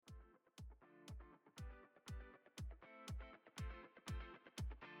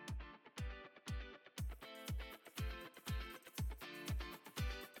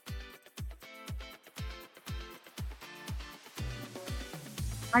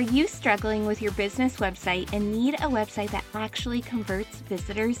Are you struggling with your business website and need a website that actually converts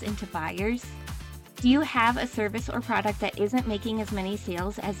visitors into buyers? Do you have a service or product that isn't making as many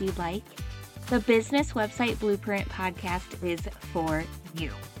sales as you'd like? The Business Website Blueprint podcast is for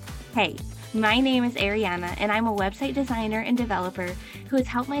you. Hey, my name is Ariana, and I'm a website designer and developer who has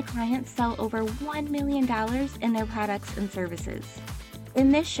helped my clients sell over $1 million in their products and services.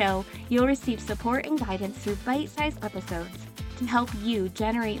 In this show, you'll receive support and guidance through bite-sized episodes to help you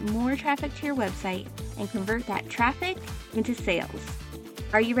generate more traffic to your website and convert that traffic into sales.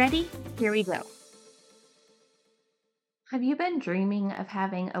 Are you ready? Here we go. Have you been dreaming of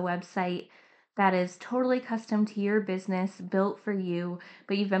having a website that is totally custom to your business, built for you,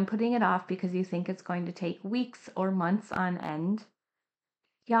 but you've been putting it off because you think it's going to take weeks or months on end?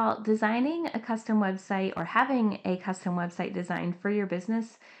 Y'all, designing a custom website or having a custom website designed for your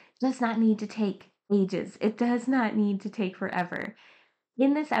business does not need to take ages. It does not need to take forever.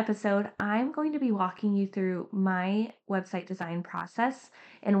 In this episode, I'm going to be walking you through my website design process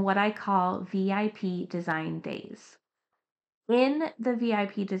and what I call VIP design days. In the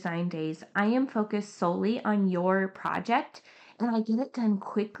VIP design days, I am focused solely on your project and I get it done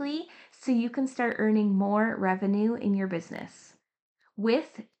quickly so you can start earning more revenue in your business.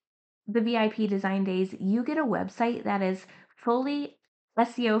 With the VIP design days, you get a website that is fully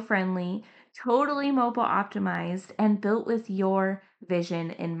SEO friendly, totally mobile optimized, and built with your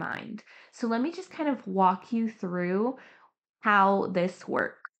vision in mind. So let me just kind of walk you through how this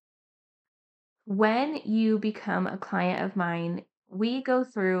works. When you become a client of mine, we go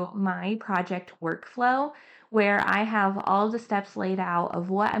through my project workflow where I have all the steps laid out of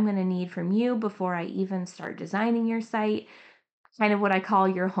what I'm going to need from you before I even start designing your site, kind of what I call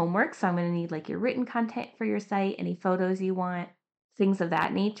your homework. So I'm going to need like your written content for your site, any photos you want, things of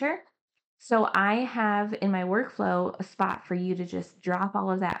that nature. So I have in my workflow a spot for you to just drop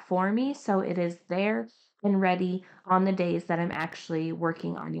all of that for me so it is there and ready on the days that I'm actually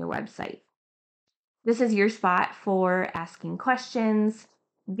working on your website. This is your spot for asking questions,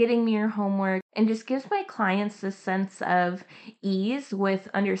 getting me your homework, and just gives my clients this sense of ease with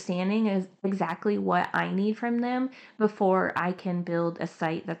understanding exactly what I need from them before I can build a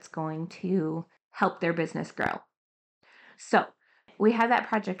site that's going to help their business grow. So we have that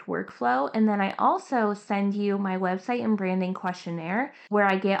project workflow, and then I also send you my website and branding questionnaire where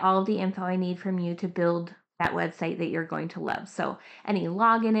I get all of the info I need from you to build that website that you're going to love. So any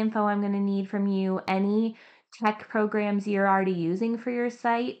login info I'm going to need from you, any tech programs you're already using for your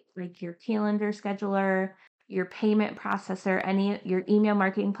site, like your calendar scheduler, your payment processor, any your email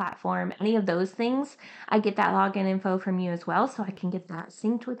marketing platform, any of those things, I get that login info from you as well so I can get that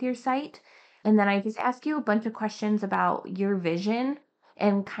synced with your site. And then I just ask you a bunch of questions about your vision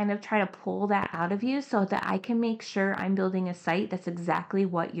and kind of try to pull that out of you so that I can make sure I'm building a site that's exactly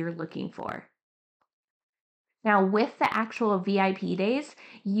what you're looking for. Now, with the actual VIP days,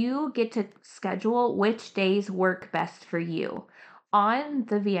 you get to schedule which days work best for you. On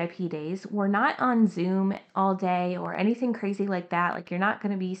the VIP days, we're not on Zoom all day or anything crazy like that. Like, you're not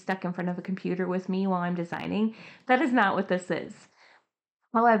going to be stuck in front of a computer with me while I'm designing. That is not what this is.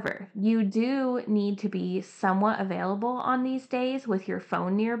 However, you do need to be somewhat available on these days with your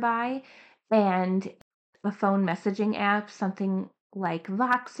phone nearby and a phone messaging app, something like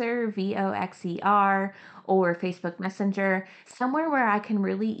Voxer, VOXER, or Facebook Messenger, somewhere where I can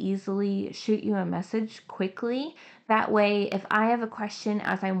really easily shoot you a message quickly. That way, if I have a question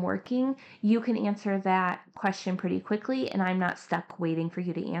as I'm working, you can answer that question pretty quickly, and I'm not stuck waiting for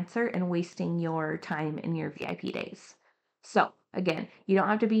you to answer and wasting your time in your VIP days. So, again, you don't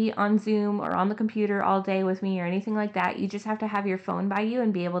have to be on Zoom or on the computer all day with me or anything like that. You just have to have your phone by you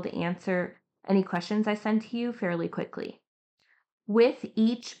and be able to answer any questions I send to you fairly quickly. With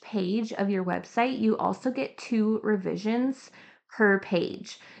each page of your website, you also get 2 revisions per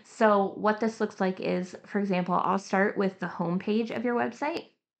page. So, what this looks like is, for example, I'll start with the home page of your website.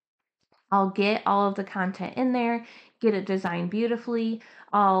 I'll get all of the content in there, get it designed beautifully.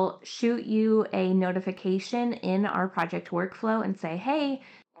 I'll shoot you a notification in our project workflow and say, hey,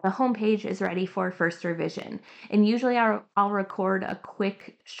 the homepage is ready for first revision. And usually I'll record a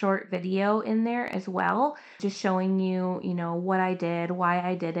quick short video in there as well, just showing you, what I did, why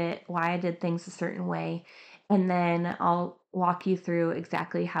I did it, why I did things a certain way. And then I'll walk you through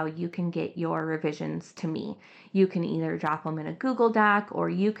exactly how you can get your revisions to me. You can either drop them in a Google Doc or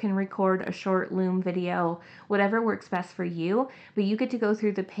you can record a short Loom video, whatever works best for you. But you get to go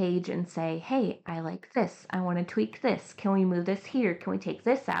through the page and say, hey, I like this. I want to tweak this. Can we move this here? Can we take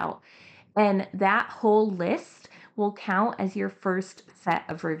this out? And that whole list will count as your first set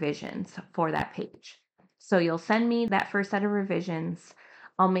of revisions for that page. So you'll send me that first set of revisions.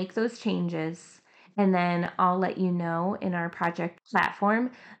 I'll make those changes, and then I'll let you know in our project platform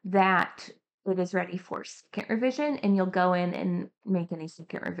that it is ready for second revision, and you'll go in and make any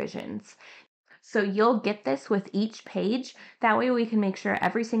second revisions. So you'll get this with each page. That way we can make sure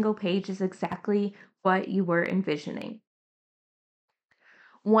every single page is exactly what you were envisioning.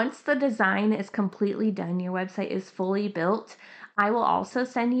 Once the design is completely done, your website is fully built, I will also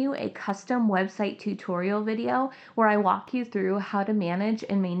send you a custom website tutorial video where I walk you through how to manage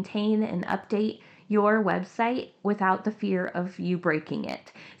and maintain and update your website without the fear of you breaking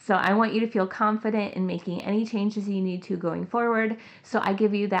it. So I want you to feel confident in making any changes you need to going forward. So I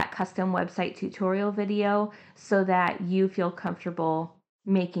give you that custom website tutorial video so that you feel comfortable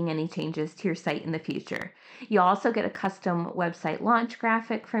making any changes to your site in the future. You also get a custom website launch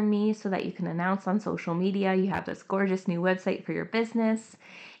graphic from me so that you can announce on social media you have this gorgeous new website for your business.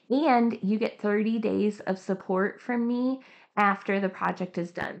 And you get 30 days of support from me after the project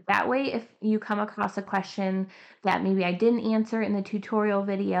is done. That way, if you come across a question that maybe I didn't answer in the tutorial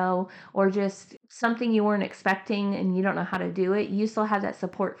video, or just something you weren't expecting and you don't know how to do it, you still have that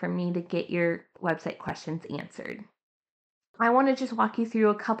support from me to get your website questions answered. I want to just walk you through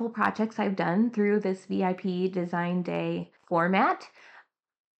a couple projects I've done through this VIP Design Day format.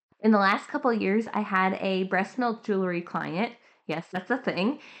 In the last couple of years, I had a breast milk jewelry client. Yes, that's a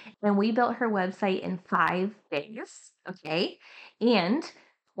thing. And we built her website in 5 days. Okay. And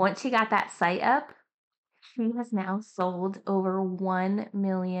once she got that site up, she has now sold over $1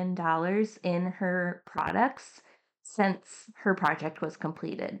 million in her products since her project was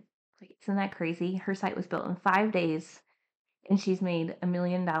completed. Like, isn't that crazy? Her site was built in 5 days and she's made $1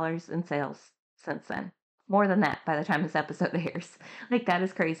 million in sales since then. More than that by the time this episode airs. Like, that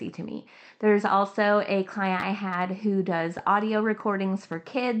is crazy to me. There's also a client I had who does audio recordings for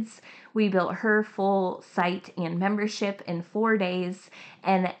kids. We built her full site and membership in 4 days.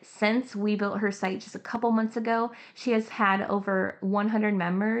 And since we built her site just a couple months ago, she has had over 100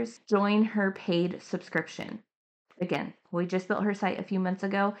 members join her paid subscription. Again, we just built her site a few months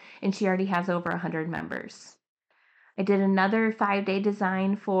ago and she already has over 100 members. I did another 5-day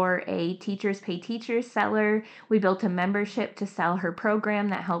design for a Teachers Pay Teachers seller. We built a membership to sell her program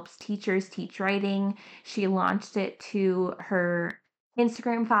that helps teachers teach writing. She launched it to her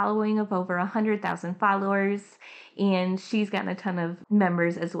Instagram following of over 100,000 followers, and she's gotten a ton of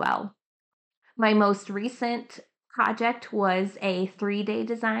members as well. My most recent project was a 3-day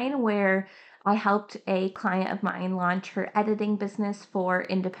design where I helped a client of mine launch her editing business for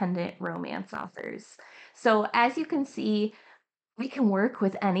independent romance authors. So as you can see, we can work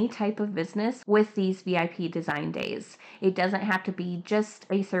with any type of business with these VIP design days. It doesn't have to be just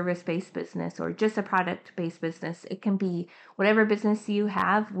a service-based business or just a product-based business. It can be whatever business you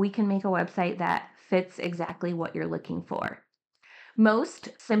have. We can make a website that fits exactly what you're looking for. Most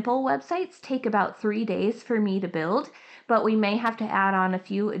simple websites take about 3 days for me to build, but we may have to add on a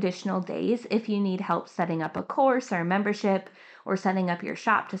few additional days if you need help setting up a course or a membership or setting up your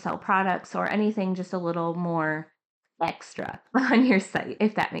shop to sell products or anything just a little more extra on your site,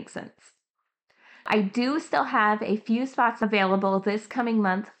 if that makes sense. I do still have a few spots available this coming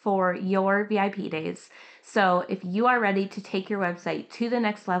month for your VIP days. So if you are ready to take your website to the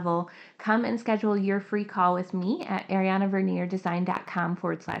next level, come and schedule your free call with me at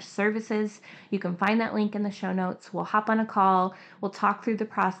arianavernieredesign.com/services. You can find that link in the show notes. We'll hop on a call. We'll talk through the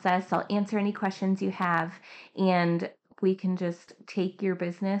process. I'll answer any questions you have, and we can just take your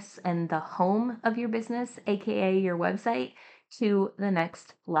business and the home of your business, aka your website, to the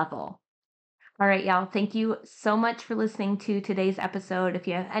next level. All right, y'all. Thank you so much for listening to today's episode. If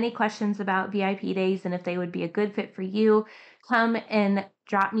you have any questions about VIP days and if they would be a good fit for you, come and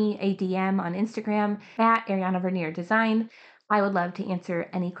drop me a DM on Instagram at Ariana Vernier Design. I would love to answer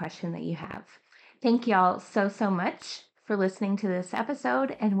any question that you have. Thank y'all so much for listening to this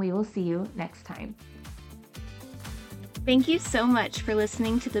episode, and we will see you next time. Thank you so much for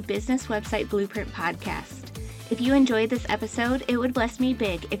listening to the Business Website Blueprint podcast. If you enjoyed this episode, it would bless me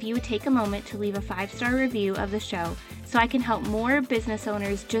big if you would take a moment to leave a 5-star review of the show so I can help more business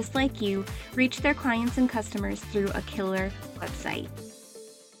owners just like you reach their clients and customers through a killer website.